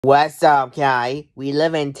What's up, Kai? We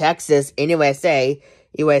live in Texas, in USA.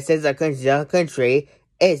 USA is a country.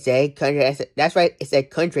 It's a country. That's right. It's a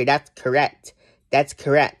country. That's correct. That's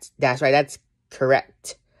correct. That's right. That's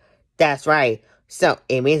correct. That's right. So,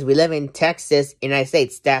 it means we live in Texas, United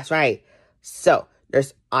States. That's right. So,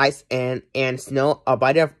 there's ice and snow, a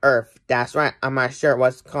body of earth. That's right. I'm not sure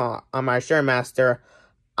what's called. I'm not sure, Master.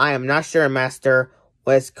 I am not sure, Master,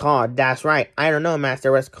 what it's called. That's right. I don't know,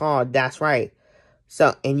 Master, what it's called. That's right.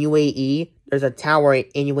 So, in UAE, there's a tower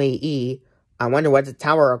in UAE. I wonder what's the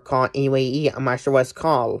tower called in UAE. I'm not sure what it's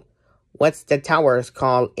called. What's the tower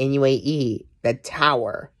called in UAE? The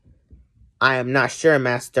tower. I am not sure,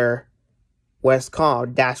 Master, what it's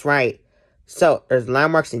called. That's right. So, there's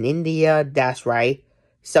landmarks in India. That's right.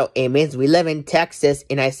 So, it means we live in Texas,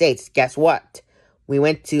 United States. Guess what? We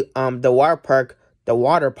went to the water park,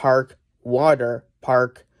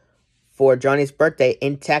 for Johnny's birthday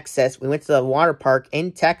in Texas. We went to the water park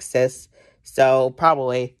in Texas. So,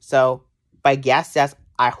 probably. So, by guess, that's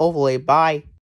I hopefully. Bye.